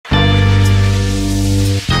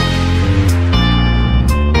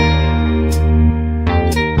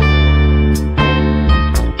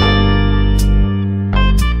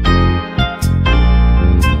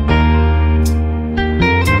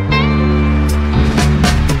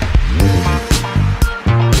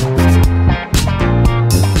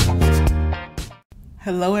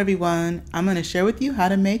Hello everyone, I'm going to share with you how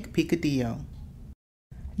to make picadillo.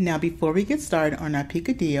 Now before we get started on our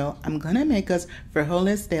picadillo, I'm going to make us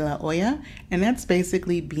frijoles de la olla, and that's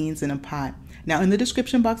basically beans in a pot. Now in the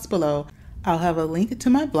description box below, I'll have a link to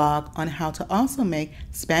my blog on how to also make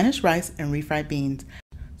Spanish rice and refried beans.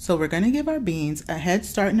 So we're going to give our beans a head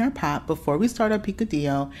start in our pot before we start our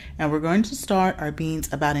picadillo, and we're going to start our beans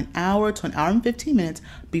about an hour to an hour and 15 minutes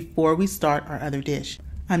before we start our other dish.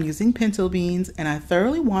 I'm using pinto beans, and I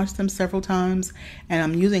thoroughly washed them several times, and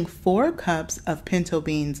I'm using 4 cups of pinto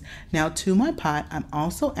beans. Now to my pot, I'm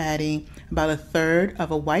also adding about 1/3 of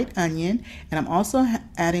a white onion, and I'm also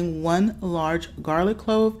adding 1 large garlic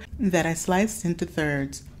clove that I sliced into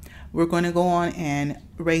thirds. We're going to go on and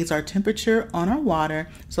raise our temperature on our water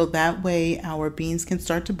so that way our beans can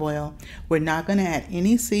start to boil. We're not going to add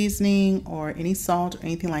any seasoning or any salt or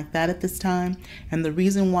anything like that at this time. And the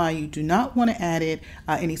reason why you do not want to add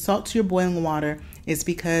any salt to your boiling water is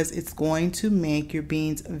because it's going to make your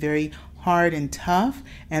beans very hard and tough,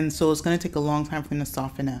 and so it's going to take a long time for them to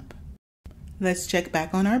soften up. Let's check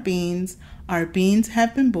back on our beans. Our beans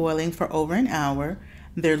have been boiling for over an hour.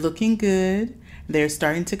 They're looking good. They're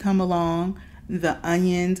starting to come along. The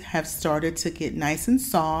onions have started to get nice and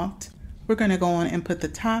soft. We're going to go on and put the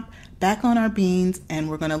top back on our beans, and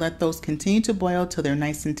we're going to let those continue to boil till they're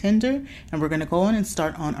nice and tender, and we're going to go on and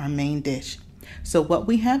start on our main dish. So what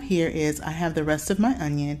we have here is I have the rest of my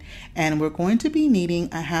onion, and we're going to be needing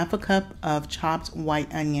a 1/2 cup of chopped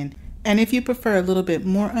white onion. And if you prefer a little bit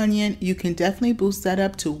more onion, you can definitely boost that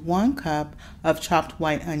up to 1 cup of chopped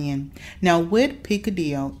white onion. Now with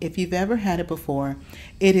picadillo, if you've ever had it before,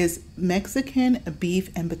 it is Mexican beef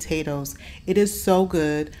and potatoes. It is so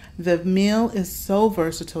good. The meal is so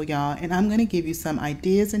versatile, y'all, and I'm going to give you some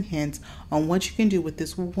ideas and hints on what you can do with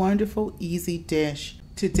this wonderful, easy dish.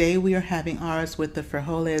 Today we are having ours with the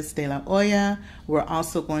frijoles de la olla. We're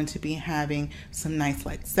also going to be having some nice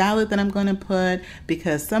light salad that I'm going to put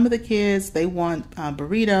because some of the kids, they want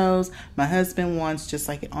burritos. My husband wants just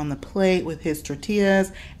like it on the plate with his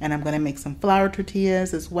tortillas, and I'm going to make some flour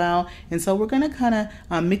tortillas as well. And so we're going to kind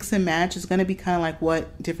of mix and match. It's going to be kind of like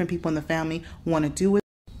what different people in the family want to do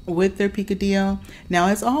with their picadillo. Now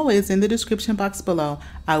as always, in the description box below,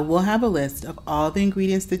 I will have a list of all the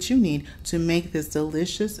ingredients that you need to make this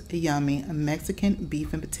delicious, yummy Mexican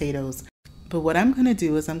beef and potatoes. But what I'm going to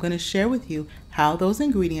do is I'm going to share with you how those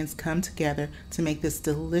ingredients come together to make this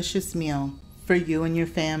delicious meal for you and your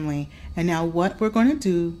family. And now what we're going to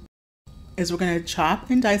do is we're going to chop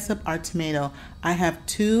and dice up our tomato. I have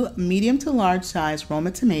 2 medium to large size Roma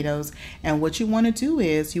tomatoes, and what you want to do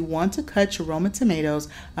is you want to cut your Roma tomatoes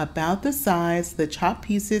about the size, the chopped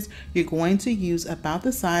pieces you're going to use about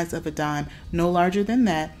the size of a dime, no larger than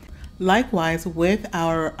that. Likewise with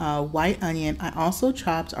our white onion, I also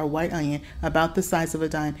chopped our white onion about the size of a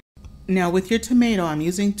dime. Now with your tomato, I'm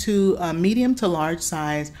using 2 medium to large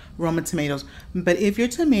size Roma tomatoes, but if your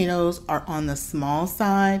tomatoes are on the small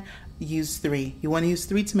side, use 3. You want to use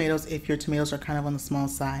 3 tomatoes if your tomatoes are kind of on the small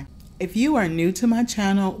side. If you are new to my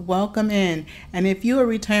channel, welcome in. And if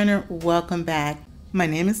you're a returner, welcome back. My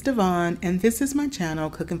name is Dyvonne, and this is my channel,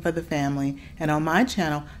 Cooking for the Family. And on my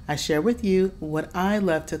channel, I share with you what I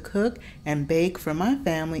love to cook and bake for my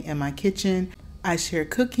family in my kitchen. I share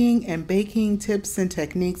cooking and baking tips and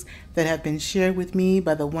techniques that have been shared with me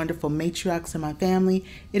by the wonderful matriarchs in my family.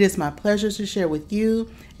 It is my pleasure to share with you.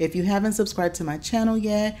 If you haven't subscribed to my channel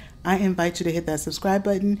yet, I invite you to hit that subscribe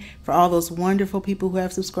button. For all those wonderful people who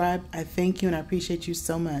have subscribed, I thank you and I appreciate you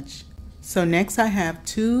so much. So next I have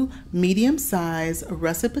 2 medium-sized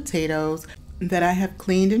russet potatoes that I have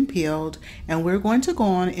cleaned and peeled, and we're going to go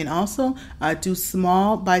on and also do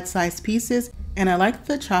small bite-sized pieces. And I like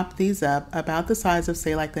to chop these up about the size of,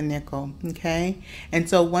 say, like a nickel, okay? And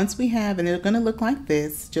so once we have, and they're going to look like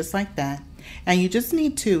this, just like that. And you just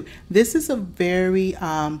need to, this is a very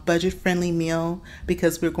budget-friendly meal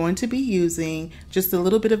because we're going to be using just a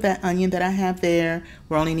little bit of that onion that I have there.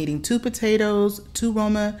 We're only needing 2 potatoes, 2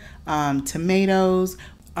 Roma tomatoes,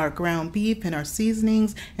 our ground beef, and our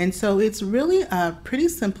seasonings. And so it's really pretty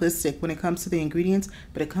simplistic when it comes to the ingredients,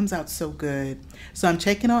 but it comes out so good. So I'm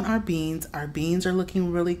checking on our beans. Our beans are looking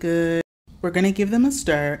really good. We're going to give them a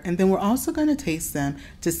stir, and then we're also going to taste them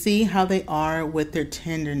to see how they are with their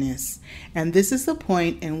tenderness. And this is the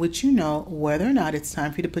point in which you know whether or not it's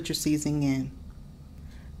time for you to put your seasoning in.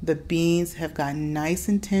 The beans have gotten nice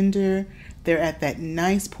and tender. They're at that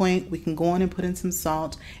nice point. We can go on and put in some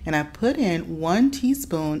salt. And I put in 1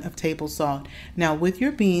 teaspoon of table salt. Now with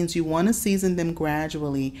your beans, you want to season them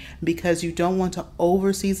gradually because you don't want to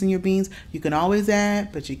over season your beans. You can always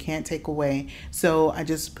add, but you can't take away. So I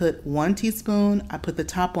just put 1 teaspoon. I put the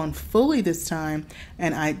top on fully this time.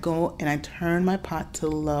 And I go and I turn my pot to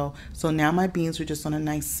low. So now my beans are just on a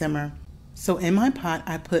nice simmer. So in my pot,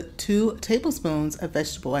 I put 2 tablespoons of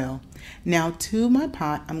vegetable oil. Now to my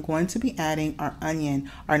pot, I'm going to be adding our onion,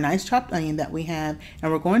 our nice chopped onion that we have,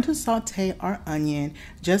 and we're going to saute our onion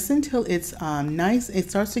just until it's nice. It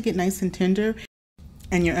starts to get nice and tender,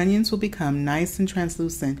 and your onions will become nice and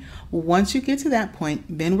translucent. Once you get to that point,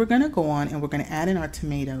 then we're going to go on and we're going to add in our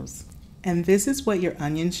tomatoes. And this is what your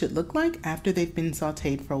onions should look like after they've been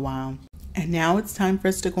sauteed for a while. And now it's time for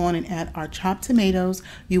us to go on and add our chopped tomatoes.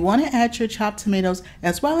 You want to add your chopped tomatoes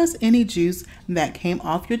as well as any juice that came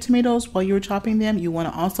off your tomatoes while you were chopping them. You want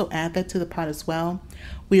to also add that to the pot as well.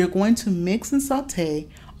 We are going to mix and saute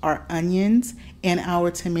our onions and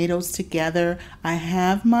our tomatoes together. I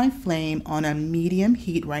have my flame on a medium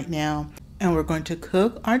heat right now. And we're going to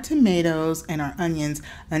cook our tomatoes and our onions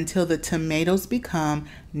until the tomatoes become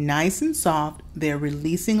nice and soft. They're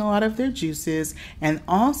releasing a lot of their juices, and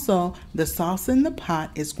also the sauce in the pot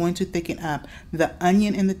is going to thicken up. The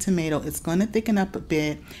onion and the tomato is going to thicken up a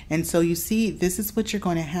bit, and so you see this is what you're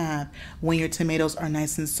going to have when your tomatoes are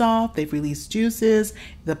nice and soft. They've released juices.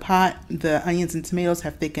 The onions and tomatoes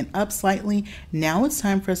have thickened up slightly. Now it's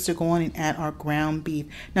time for us to go on and add our ground beef.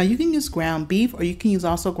 Now you can use ground beef or you can use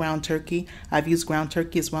also ground turkey. I've used ground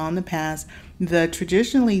turkey as well in the past.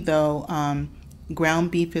 Traditionally though,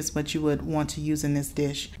 ground beef is what you would want to use in this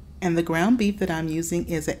dish. And the ground beef that I'm using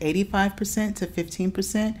is at 85% to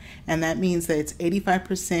 15%, and that means that it's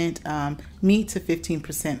 85% meat to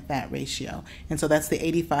 15% fat ratio. And so that's the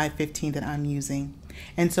 85-15 that I'm using.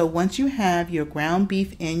 And so once you have your ground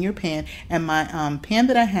beef in your pan, and my pan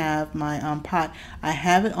that I have, my pot, I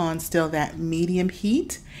have it on still that medium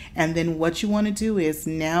heat. And then what you want to do is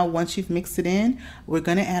now once you've mixed it in, we're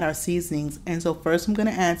going to add our seasonings. And so first I'm going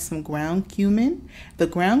to add some ground cumin. The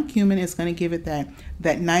ground cumin is going to give it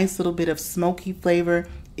that nice little bit of smoky flavor.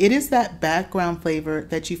 It is that background flavor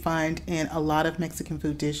that you find in a lot of Mexican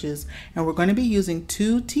food dishes. And we're going to be using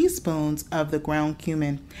 2 teaspoons of the ground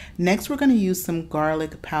cumin. Next, we're going to use some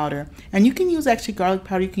garlic powder. And you can use actually garlic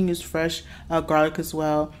powder. You can use fresh garlic as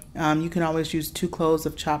well. You can always use 2 cloves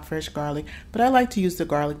of chopped fresh garlic, but I like to use the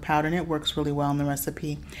garlic powder and it works really well in the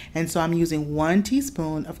recipe. And so I'm using 1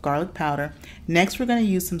 teaspoon of garlic powder. Next, we're going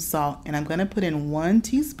to use some salt, and I'm going to put in 1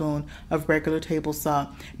 teaspoon of regular table salt.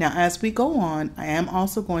 Now, as we go on, I am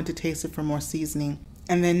also going to taste it for more seasoning.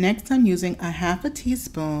 And then next, I'm using a 1/2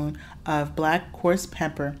 teaspoon of black coarse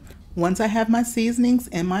pepper. Once I have my seasonings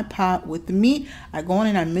in my pot with the meat, I go in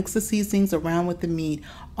and I mix the seasonings around with the meat.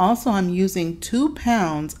 Also, I'm using 2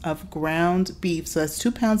 pounds of ground beef. So that's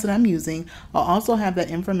 2 pounds that I'm using. I'll also have that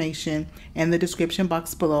information in the description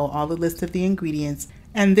box below, all the list of the ingredients.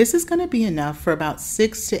 And this is going to be enough for about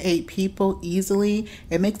 6 to 8 people easily.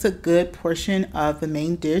 It makes a good portion of the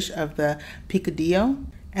main dish of the picadillo.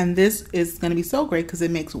 And this is going to be so great because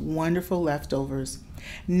it makes wonderful leftovers.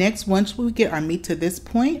 Next, once we get our meat to this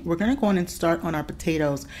point, we're going to go on and start on our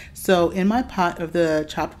potatoes. So in my pot of the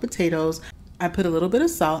chopped potatoes, I put a little bit of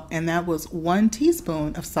salt, and that was 1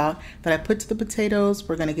 teaspoon of salt that I put to the potatoes.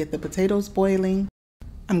 We're going to get the potatoes boiling.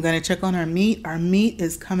 I'm going to check on our meat. Our meat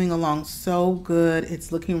is coming along so good.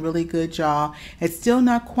 It's looking really good, y'all. It's still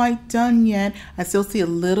not quite done yet. I still see a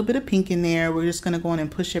little bit of pink in there. We're just going to go on and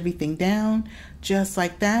push everything down just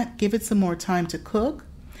like that. Give it some more time to cook.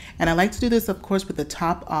 And I like to do this, of course, with the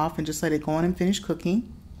top off and just let it go on and finish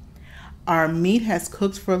cooking. Our meat has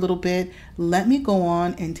cooked for a little bit. Let me go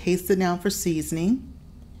on and taste it now for seasoning.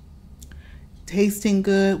 Tasting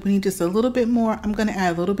good. We need just a little bit more. I'm going to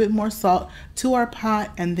add a little bit more salt to our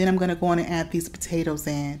pot, and then I'm going to go on and add these potatoes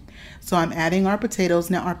in. So I'm adding our potatoes.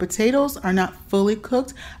 Now our potatoes are not fully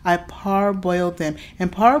cooked. I parboiled them,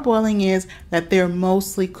 and parboiling is that they're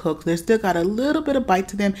mostly cooked. They're still got a little bit of bite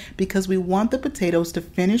to them because we want the potatoes to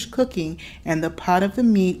finish cooking and the pot of the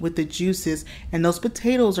meat with the juices, and those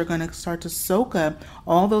potatoes are going to start to soak up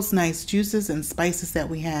all those nice juices and spices that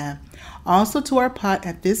we have. Also to our pot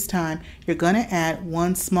at this time, you're going to add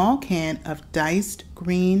 1 small can of diced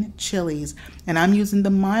green chilies, and I'm using the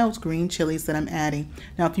mild green chilies that I'm adding.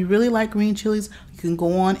 Now if you really like green chilies, you can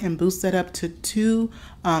go on and boost that up to 2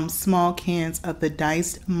 small cans of the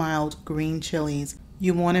diced mild green chilies.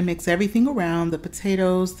 You want to mix everything around, the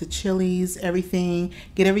potatoes, the chilies, everything.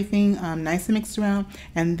 Get everything nice and mixed around.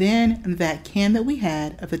 And then that can that we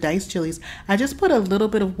had of the diced chilies, I just put a little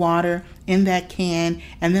bit of water in that can,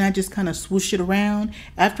 and then I just kind of swoosh it around.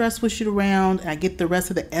 After I swoosh it around, I get the rest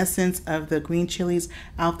of the essence of the green chilies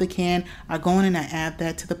out the can. I go in and I add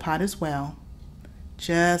that to the pot as well.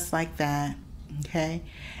 Just like that. Okay,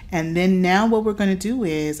 and then now what we're going to do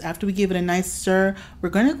is, after we give it a nice stir, we're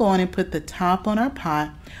going to go on and put the top on our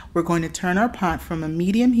pot. We're going to turn our pot from a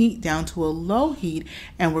medium heat down to a low heat,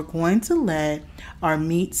 and we're going to let our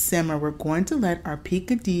meat simmer. We're going to let our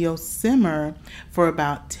picadillo simmer for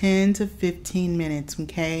about 10 to 15 minutes,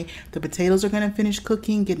 okay? The potatoes are going to finish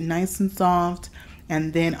cooking, get nice and soft.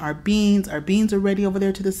 And then our beans are ready over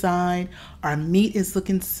there to the side. Our meat is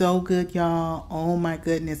looking so good, y'all. Oh my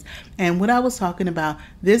goodness. And what I was talking about,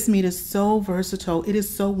 this meat is so versatile. It is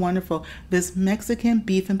so wonderful. This Mexican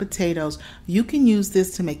beef and potatoes, you can use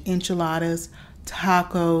this to make enchiladas,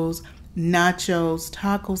 tacos, nachos,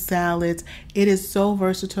 taco salads. It is so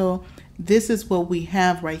versatile. This is what we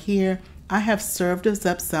have right here. I have served us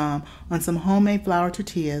up some on some homemade flour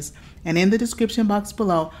tortillas, and in the description box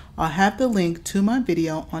below, I'll have the link to my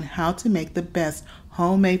video on how to make the best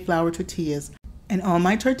homemade flour tortillas. And on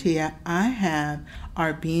my tortilla, I have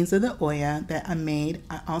our beans of the olla that I made.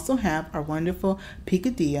 I also have our wonderful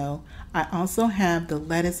picadillo. I also have the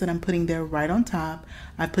lettuce that I'm putting there right on top.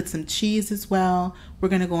 I put some cheese as well. We're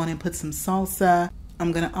going to go on and put some salsa.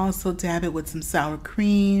 I'm going to also dab it with some sour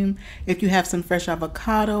cream. If you have some fresh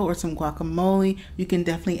avocado or some guacamole, you can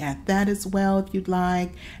definitely add that as well if you'd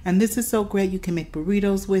like. And this is so great. You can make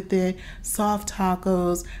burritos with it, soft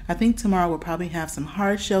tacos. I think tomorrow we'll probably have some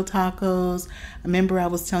hard shell tacos. Remember I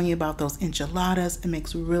was telling you about those enchiladas. It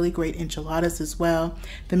makes really great enchiladas as well.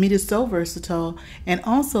 The meat is so versatile. And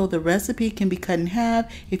also the recipe can be cut in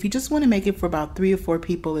half. If you just want to make it for about 3 or 4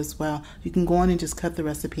 people as well, you can go on and just cut the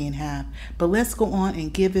recipe in half. But let's go on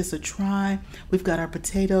and give this a try. We've got our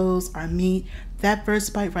potatoes, our meat. That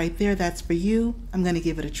first bite right there, that's for you. I'm going to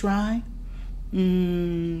give it a try.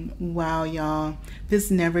 Wow, y'all. This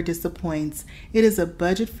never disappoints. It is a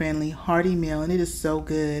budget-friendly, hearty meal, and it is so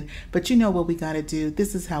good. But you know what we got to do?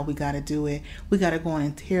 This is how we got to do it. We got to go on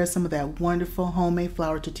and tear some of that wonderful homemade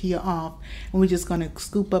flour tortilla off, and we're just going to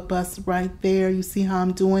scoop up us right there. You see how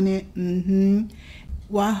I'm doing it?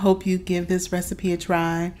 Well, I hope you give this recipe a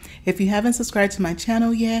try. If you haven't subscribed to my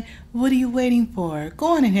channel yet, what are you waiting for? Go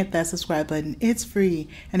on and hit that subscribe button. It's free.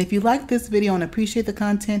 And if you like this video and appreciate the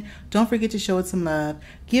content, don't forget to show it some love.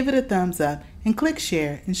 Give it a thumbs up and click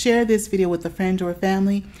share, and share this video with a friend or a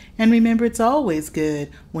family. And remember, it's always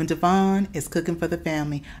good when Dyvonne is cooking for the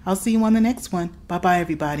family. I'll see you on the next one. Bye-bye,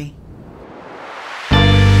 everybody.